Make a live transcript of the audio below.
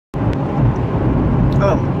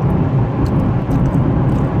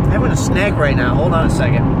I'm having a snack right now. Hold on a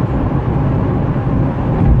second.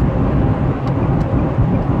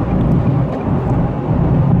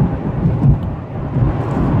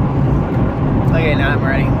 Okay, now I'm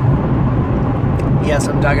ready. Yes,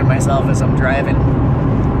 I'm talking to myself as I'm driving.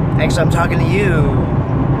 Actually, I'm talking to you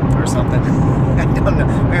or something. I don't know.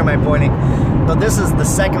 Where am I pointing? But this is the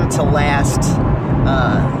second to last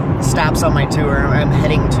stops on my tour. I'm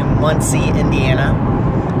heading to Muncie, Indiana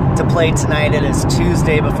to play tonight. It is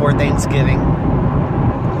Tuesday before Thanksgiving.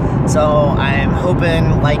 So I'm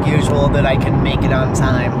hoping, like usual, that I can make it on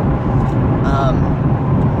time.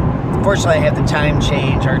 Fortunately, I have the time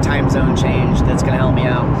change, or time zone change, that's going to help me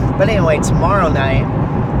out. But anyway, tomorrow night,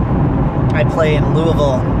 I play in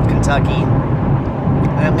Louisville, Kentucky.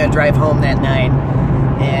 I'm going to drive home that night,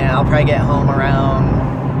 and I'll probably get home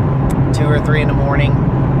around 2 or 3 in the morning,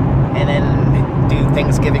 and then do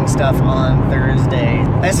Thanksgiving stuff on Thursday.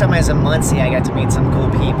 Last time I was in Muncie, I got to meet some cool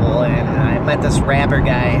people, and I met this rapper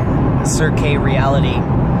guy, Sir K Reality,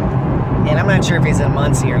 and I'm not sure if he's in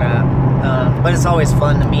Muncie or not. But it's always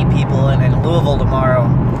fun to meet people, and in Louisville tomorrow,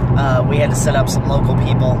 we had to set up some local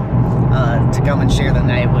people to come and share the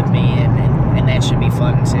night with me, and that should be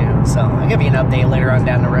fun too. So I'll give you an update later on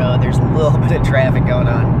down the road. There's a little bit of traffic going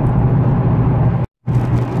on.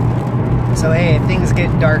 So hey, things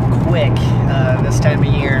get dark quick this time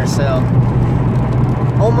of year, so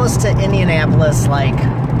almost to Indianapolis, like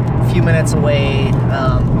a few minutes away,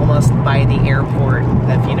 almost by the airport.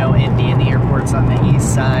 If you know Indy, and the airport's on the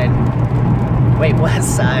east side. Wait,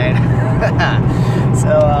 west side. So,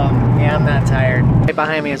 yeah, I'm not tired. Right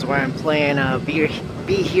behind me is where I'm playing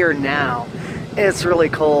Be Here Now. It's really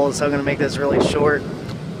cold, so I'm going to make this really short.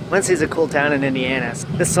 Muncie's a cool town in Indiana.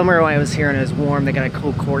 This summer when I was here and it was warm, they got a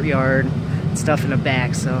cool courtyard and stuff in the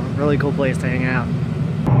back, so really cool place to hang out.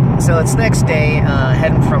 So it's next day,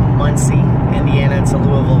 heading from Muncie, Indiana to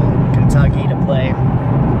Louisville, Kentucky to play.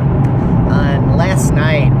 And last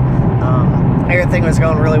night, everything was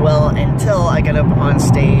going really well until I got up on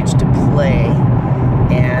stage to play.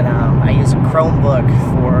 And I use a Chromebook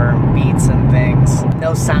for beats and things.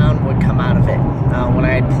 No sound would come out of it when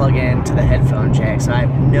I'd plug into the headphone jack. So I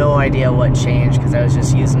have no idea what changed because I was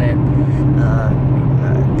just using it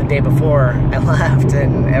the day before I left,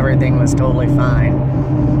 and everything was totally fine.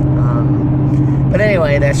 But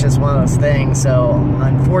anyway, that's just one of those things. So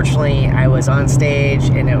unfortunately, I was on stage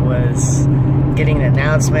and it was getting an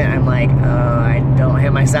announcement. I'm like, I don't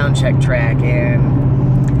have my sound check track,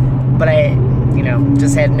 but I, you know,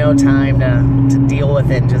 just had no time to deal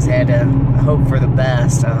with it and just had to hope for the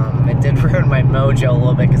best. It did ruin my mojo a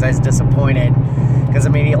little bit because I was disappointed, because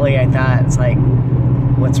immediately I thought, it's like,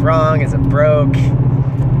 what's wrong? Is it broke?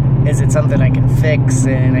 Is it something I can fix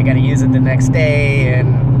and I gotta use it the next day?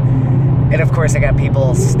 And of course I got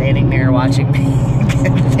people standing there watching me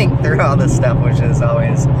think through all this stuff, which is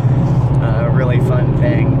always a really fun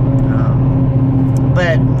thing.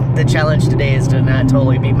 But the challenge today is to not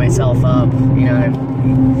totally beat myself up. You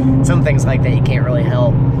know, some things like that you can't really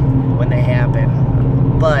help when they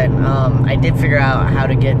happen. But I did figure out how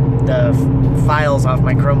to get the files off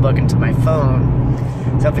my Chromebook into my phone.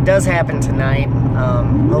 So if it does happen tonight,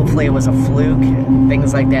 hopefully it was a fluke.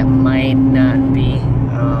 Things like that might not be.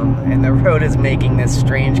 And the road is making this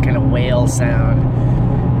strange kind of whale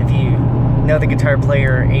sound. If you know the guitar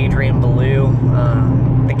player Adrian Belew,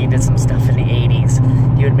 I think he did some stuff in the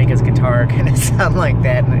 80s. He would make his guitar kind of sound like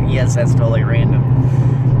that, and yes, that's totally random.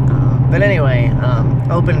 But anyway,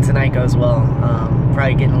 hoping tonight goes well.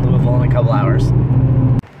 Probably getting to Louisville in a couple hours.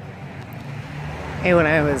 Hey, when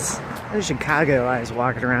I was in Chicago, I was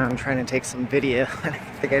walking around trying to take some video, and I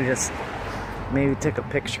think I just maybe took a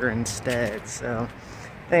picture instead. So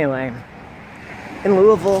anyway, in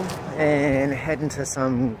Louisville and heading to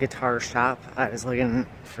some guitar shop. I was looking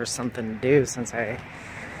for something to do since I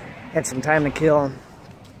had some time to kill,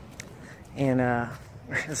 and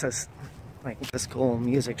this is like this cool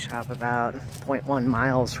music shop about 0.1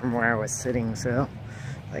 miles from where I was sitting, so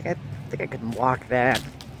like I think I could walk that.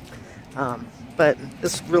 But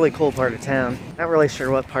this is a really cool part of town. Not really sure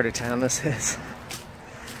what part of town this is,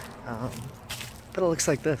 but it looks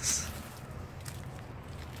like this.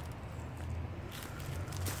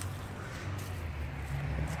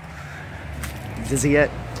 Dizzy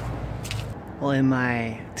yet? Well, in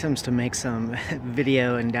my attempts to make some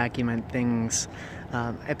video and document things,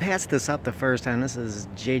 I passed this up the first time. This is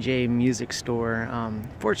JJ Music Store.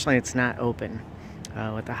 Fortunately, it's not open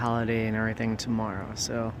with the holiday and everything tomorrow,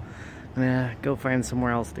 so I'm gonna go find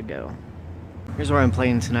somewhere else to go. Here's where I'm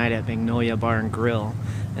playing tonight at Magnolia Bar and Grill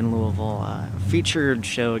in Louisville. Featured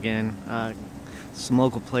show again. Some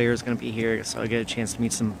local players going to be here, so I get a chance to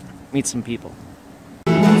meet some people.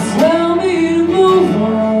 Tell me to move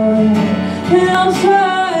on, and I'll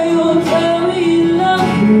try. You'll tell me you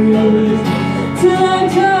love me till I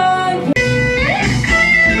die.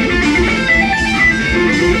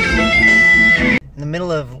 In the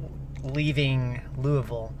middle of leaving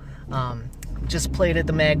Louisville, just played at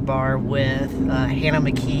the Mag Bar with Hannah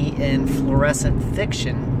McKee in Fluorescent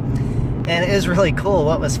Fiction, and it was really cool.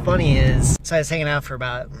 What was funny is, so I was hanging out for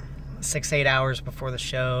about 6-8 hours before the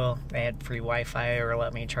show. They had free Wi-Fi or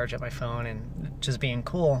let me charge up my phone and just being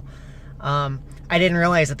cool. I didn't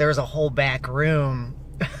realize that there was a whole back room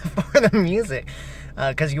for the music,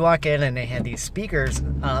 because you walk in and they had these speakers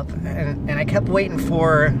up, and I kept waiting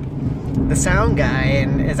for the sound guy,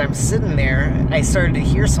 and as I'm sitting there, I started to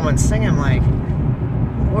hear someone sing. I'm like,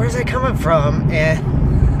 where's that coming from?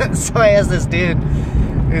 And so I asked this dude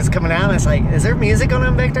who's coming out, and it's like, is there music going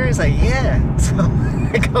on back there? He's like, yeah. So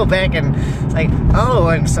I go back and it's like, oh,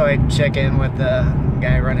 and so I check in with the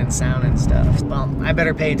guy running sound and stuff. Well, I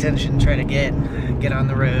better pay attention, try to get on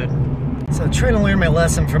the road. So trying to learn my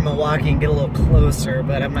lesson from Milwaukee and get a little closer,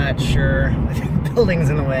 but I'm not sure. I think the building's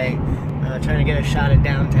in the way. Trying to get a shot at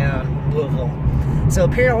downtown Louisville. So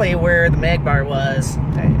apparently where the Mag Bar was,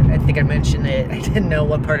 I think I mentioned it, I didn't know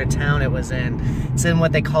what part of town it was in. It's in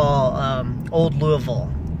what they call Old Louisville.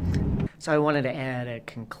 So I wanted to add a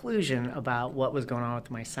conclusion about what was going on with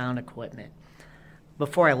my sound equipment.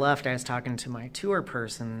 Before I left, I was talking to my tour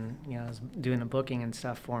person, I was doing the booking and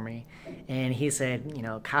stuff for me, and he said,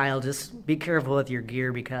 Kyle, just be careful with your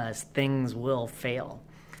gear because things will fail.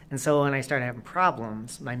 And so when I started having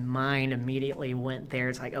problems, my mind immediately went there.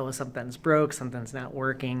 It's like, oh, something's broke, something's not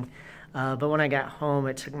working. But when I got home,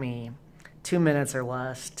 it took me 2 minutes or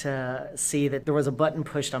less to see that there was a button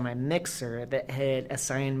pushed on my mixer that had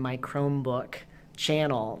assigned my Chromebook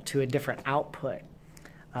channel to a different output.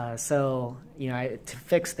 To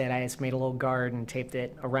fix that, I just made a little guard and taped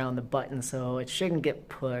it around the button so it shouldn't get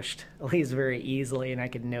pushed, at least very easily, and I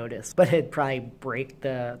could notice. But it'd probably break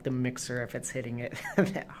the mixer if it's hitting it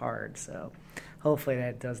that hard, so hopefully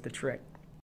that does the trick.